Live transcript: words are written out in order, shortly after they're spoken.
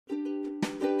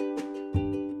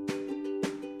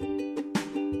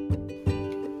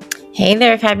Hey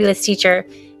there, fabulous teacher.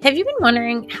 Have you been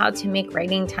wondering how to make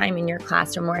writing time in your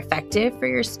classroom more effective for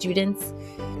your students?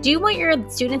 Do you want your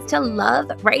students to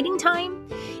love writing time?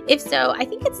 If so, I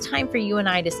think it's time for you and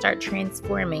I to start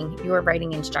transforming your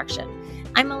writing instruction.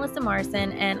 I'm Melissa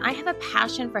Morrison, and I have a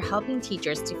passion for helping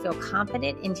teachers to feel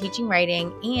confident in teaching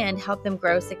writing and help them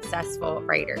grow successful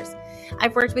writers.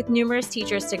 I've worked with numerous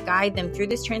teachers to guide them through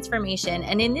this transformation,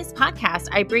 and in this podcast,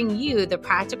 I bring you the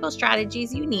practical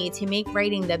strategies you need to make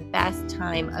writing the best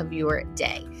time of your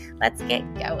day. Let's get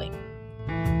going.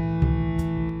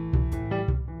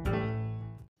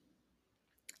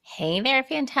 Hey there,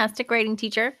 fantastic writing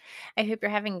teacher. I hope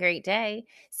you're having a great day.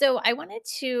 So, I wanted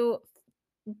to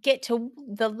get to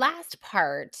the last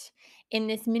part in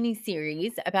this mini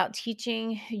series about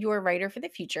teaching your writer for the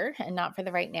future and not for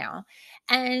the right now.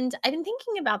 And I've been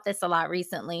thinking about this a lot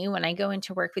recently when I go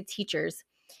into work with teachers.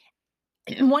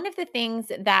 One of the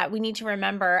things that we need to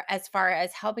remember as far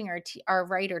as helping our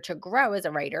writer to grow as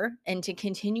a writer and to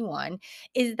continue on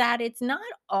is that it's not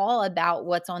all about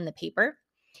what's on the paper.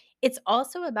 It's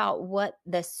also about what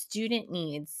the student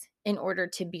needs in order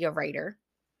to be a writer,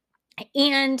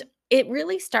 and it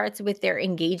really starts with their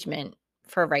engagement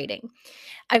for writing.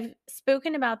 I've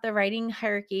spoken about the writing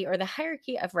hierarchy or the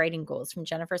hierarchy of writing goals from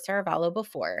Jennifer Saravallo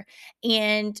before.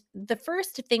 And the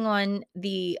first thing on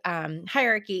the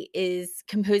hierarchy is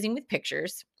composing with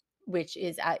pictures, which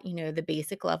is at, the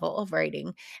basic level of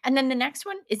writing. And then the next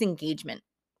one is engagement.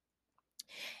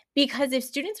 Because if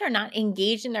students are not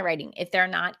engaged in their writing, if they're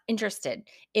not interested,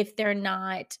 if they're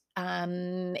not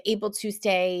able to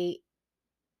stay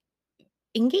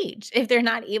engaged, if they're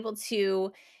not able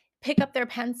to pick up their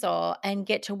pencil and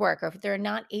get to work, or if they're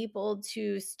not able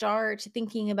to start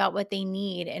thinking about what they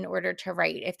need in order to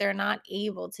write, if they're not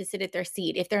able to sit at their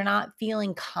seat, if they're not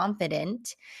feeling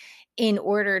confident in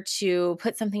order to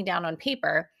put something down on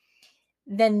paper,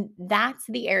 then that's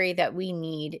the area that we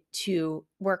need to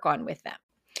work on with them.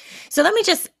 So let me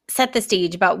just set the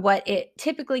stage about what it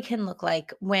typically can look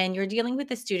like when you're dealing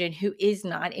with a student who is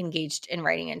not engaged in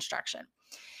writing instruction.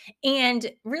 And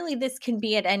really, this can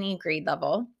be at any grade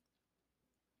level.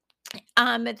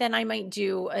 Then I might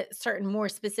do a certain more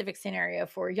specific scenario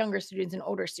for younger students and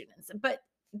older students. But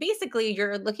basically,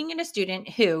 you're looking at a student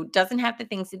who doesn't have the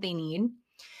things that they need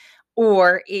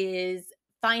or is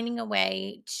finding a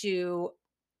way to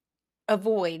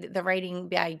avoid the writing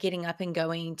by getting up and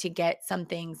going to get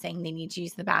something, saying they need to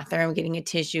use the bathroom, getting a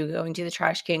tissue, going to the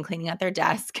trash can, cleaning out their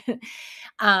desk.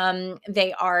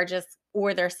 They are just,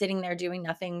 or they're sitting there doing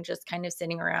nothing, just kind of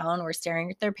sitting around or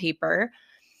staring at their paper.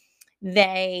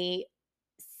 They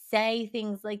say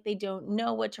things like they don't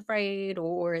know what to write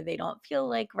or they don't feel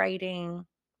like writing.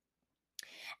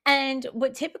 And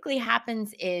what typically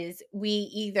happens is we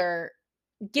either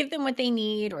give them what they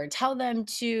need or tell them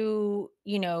to,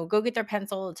 go get their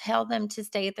pencil, tell them to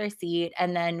stay at their seat,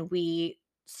 and then we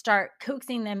start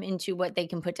coaxing them into what they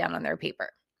can put down on their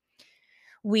paper.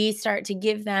 We start to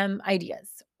give them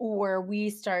ideas, or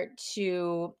we start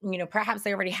to, perhaps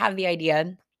they already have the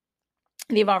idea.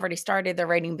 They've already started their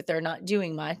writing, but they're not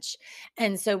doing much.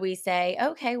 And so we say,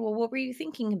 okay, well, what were you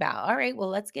thinking about? All right, well,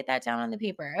 let's get that down on the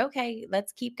paper. Okay,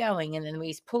 let's keep going. And then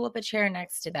we pull up a chair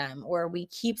next to them, or we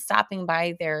keep stopping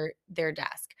by their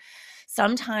desk.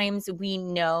 Sometimes we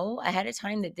know ahead of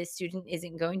time that this student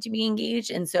isn't going to be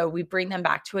engaged. And so we bring them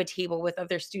back to a table with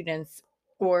other students,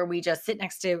 or we just sit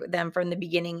next to them from the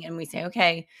beginning and we say,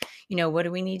 okay, what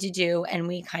do we need to do? And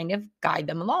we kind of guide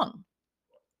them along.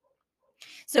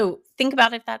 So think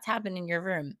about if that's happened in your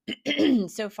room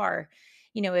so far.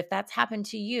 If that's happened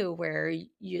to you where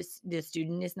the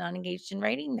student is not engaged in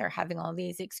writing, they're having all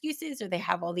these excuses or they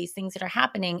have all these things that are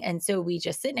happening. And so we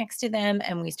just sit next to them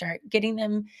and we start getting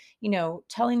them,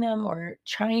 telling them or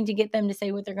trying to get them to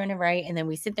say what they're going to write. And then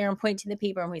we sit there and point to the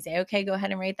paper and we say, okay, go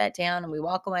ahead and write that down. And we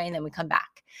walk away and then we come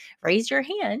back. Raise your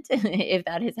hand if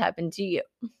that has happened to you.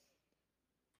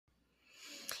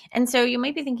 And so you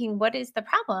might be thinking, what is the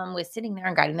problem with sitting there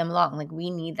and guiding them along? Like, we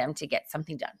need them to get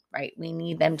something done, right? We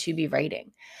need them to be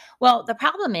writing. Well, the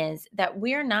problem is that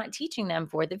we're not teaching them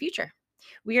for the future.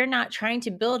 We are not trying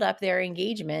to build up their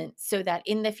engagement so that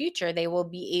in the future they will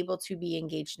be able to be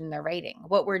engaged in their writing.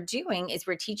 What we're doing is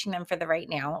we're teaching them for the right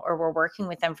now, or we're working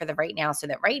with them for the right now so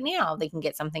that right now they can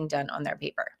get something done on their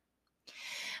paper.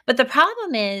 But the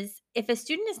problem is, if a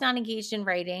student is not engaged in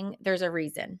writing, there's a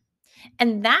reason.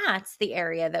 And that's the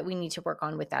area that we need to work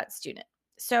on with that student.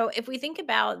 So if we think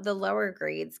about the lower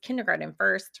grades, kindergarten,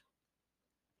 first,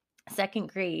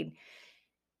 second grade,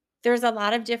 there's a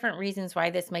lot of different reasons why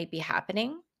this might be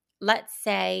happening. Let's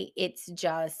say it's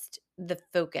just the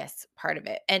focus part of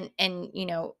it. And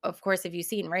of course, if you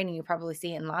see it in writing, you probably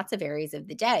see it in lots of areas of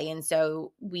the day. And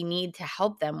so we need to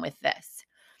help them with this.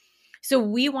 So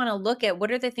we want to look at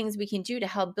what are the things we can do to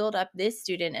help build up this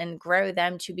student and grow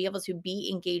them to be able to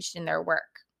be engaged in their work.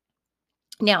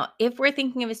 Now, if we're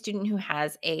thinking of a student who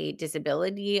has a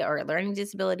disability or a learning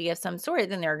disability of some sort,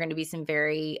 then there are going to be some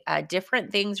very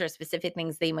different things or specific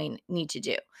things they might need to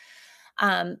do.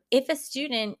 If a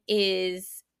student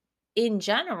is in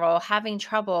general having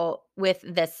trouble with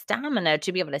the stamina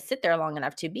to be able to sit there long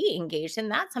enough to be engaged, then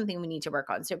that's something we need to work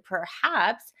on. So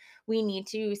perhaps we need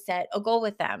to set a goal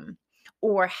with them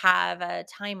or have a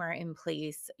timer in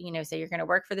place, so you're going to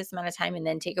work for this amount of time and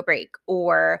then take a break.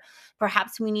 Or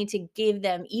perhaps we need to give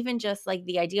them even just like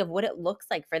the idea of what it looks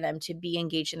like for them to be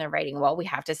engaged in their writing. Well, we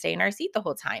have to stay in our seat the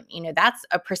whole time. That's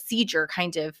a procedure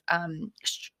kind of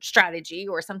strategy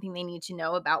or something they need to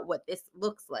know about what this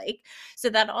looks like. So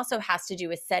that also has to do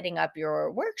with setting up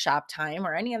your workshop time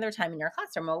or any other time in your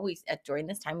classroom. Well, during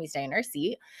this time we stay in our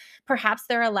seat. Perhaps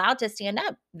they're allowed to stand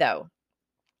up though.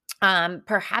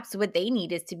 Perhaps what they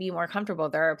need is to be more comfortable.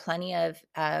 There are plenty of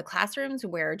classrooms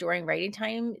where during writing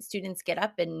time, students get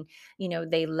up and,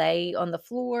 they lay on the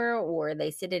floor or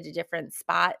they sit at a different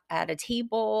spot at a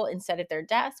table instead of their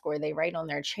desk, or they write on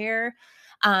their chair.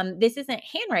 This isn't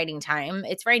handwriting time,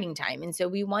 it's writing time. And so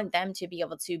we want them to be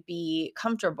able to be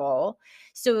comfortable.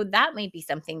 So that might be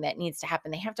something that needs to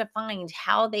happen. They have to find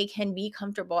how they can be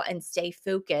comfortable and stay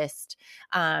focused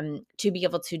to be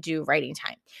able to do writing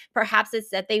time. Perhaps it's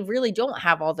that they really don't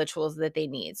have all the tools that they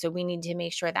need. So we need to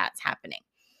make sure that's happening.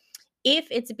 If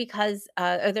it's because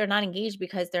or they're not engaged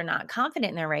because they're not confident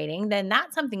in their writing, then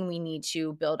that's something we need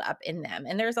to build up in them.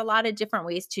 And there's a lot of different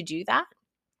ways to do that.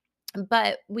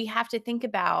 But we have to think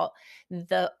about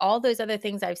all those other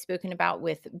things I've spoken about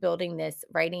with building this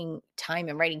writing time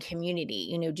and writing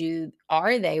community.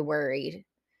 Are they worried?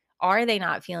 Are they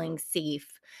not feeling safe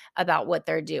about what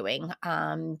they're doing?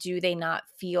 Do they not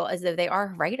feel as though they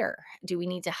are a writer? Do we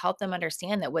need to help them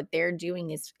understand that what they're doing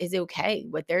is okay?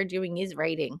 What they're doing is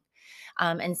writing,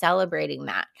 and celebrating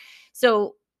that.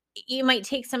 So you might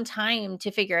take some time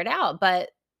to figure it out, but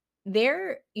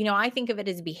I think of it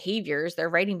as behaviors, they're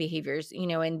writing behaviors,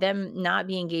 and them not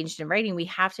being engaged in writing. We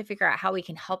have to figure out how we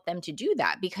can help them to do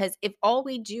that, because if all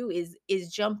we do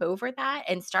is jump over that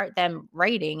and start them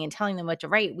writing and telling them what to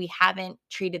write, we haven't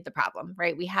treated the problem,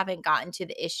 right? We haven't gotten to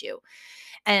the issue.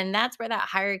 And that's where that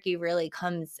hierarchy really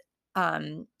comes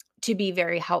to be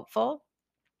very helpful.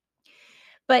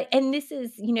 And this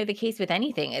is, the case with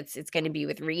anything. It's going to be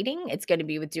with reading, it's going to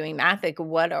be with doing math. Like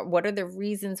what are the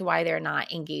reasons why they're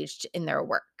not engaged in their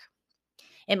work?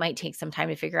 It might take some time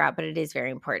to figure out, but it is very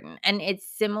important. And it's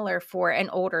similar for an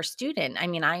older student. I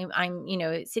mean, I'm,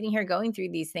 sitting here going through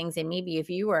these things. And maybe if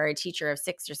you are a teacher of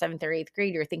sixth or seventh or eighth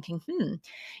grade, you're thinking,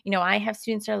 I have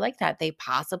students that are like that. They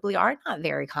possibly are not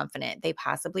very confident. They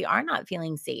possibly are not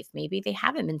feeling safe. Maybe they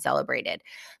haven't been celebrated.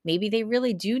 Maybe they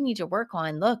really do need to work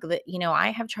on, look,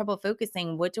 I have trouble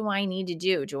focusing. What do I need to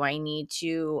do? Do I need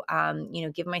to,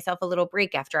 give myself a little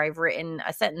break after I've written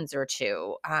a sentence or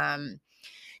two?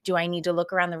 Do I need to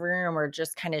look around the room or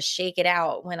just kind of shake it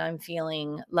out when I'm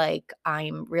feeling like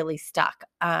I'm really stuck?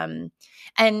 And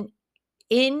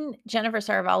in Jennifer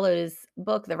Saravallo's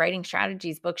book, the Writing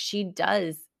Strategies book, she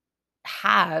does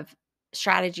have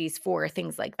strategies for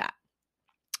things like that.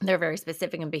 They're very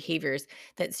specific in behaviors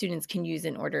that students can use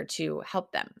in order to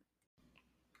help them.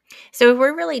 So if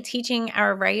we're really teaching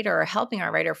our writer or helping our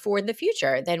writer for the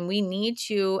future, then we need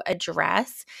to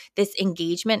address this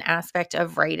engagement aspect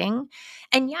of writing.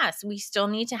 And yes, we still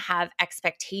need to have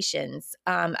expectations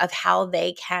of how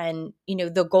they can,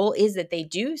 the goal is that they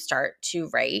do start to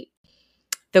write.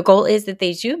 The goal is that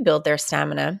they do build their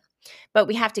stamina, but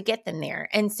we have to get them there.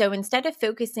 And so instead of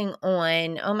focusing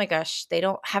on, oh my gosh, they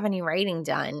don't have any writing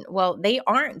done. Well, they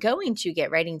aren't going to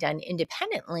get writing done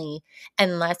independently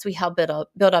unless we help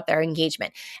build up their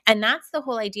engagement. And that's the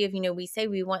whole idea of, we say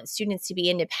we want students to be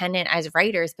independent as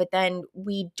writers, but then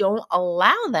we don't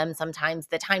allow them sometimes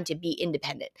the time to be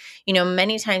independent.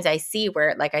 Many times I see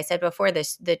where, like I said before,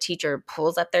 the teacher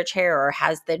pulls up their chair or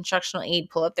has the instructional aide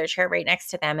pull up their chair right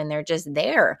next to them, and they're just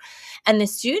there. And the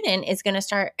student is going to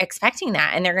start expecting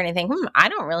that. And they're going to think, I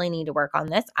don't really need to work on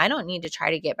this. I don't need to try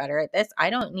to get better at this.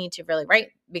 I don't need to really write,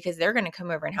 because they're going to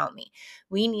come over and help me.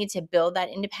 We need to build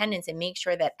that independence and make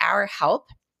sure that our help,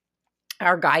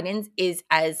 our guidance is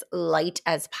as light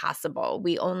as possible.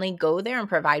 We only go there and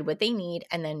provide what they need,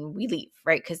 and then we leave,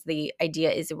 right? Because the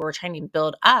idea is that we're trying to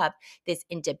build up this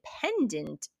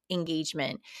independent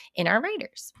engagement in our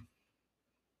writers.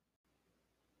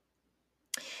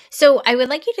 So, I would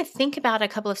like you to think about a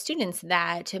couple of students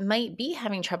that might be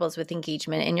having troubles with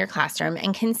engagement in your classroom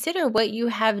and consider what you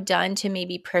have done to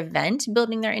maybe prevent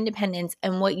building their independence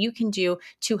and what you can do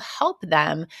to help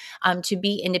them to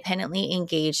be independently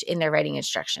engaged in their writing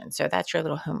instruction. So, that's your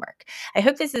little homework. I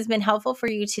hope this has been helpful for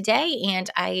you today, and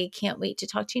I can't wait to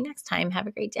talk to you next time. Have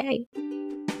a great day.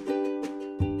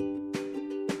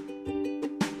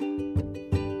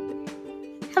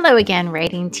 Hello again,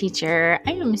 writing teacher.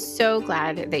 I am so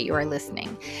glad that you are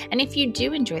listening. And if you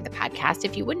do enjoy the podcast,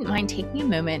 if you wouldn't mind taking a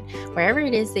moment, wherever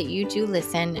it is that you do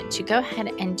listen, to go ahead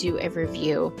and do a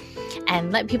review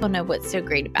and let people know what's so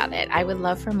great about it. I would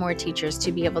love for more teachers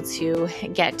to be able to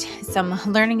get some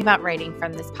learning about writing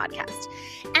from this podcast.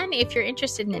 And if you're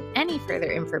interested in any further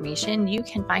information, you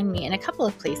can find me in a couple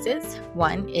of places.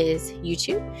 One is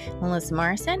YouTube, Melissa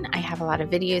Morrison. I have a lot of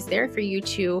videos there for you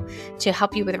to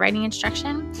help you with writing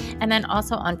instruction. And then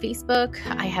also on Facebook,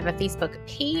 I have a Facebook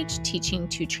page, Teaching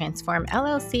to Transform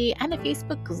LLC, and a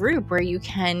Facebook group where you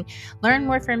can learn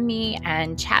more from me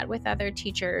and chat with other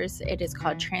teachers. It is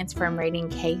called Transform Writing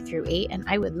K through 8, and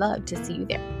I would love to see you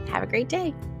there. Have a great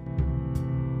day.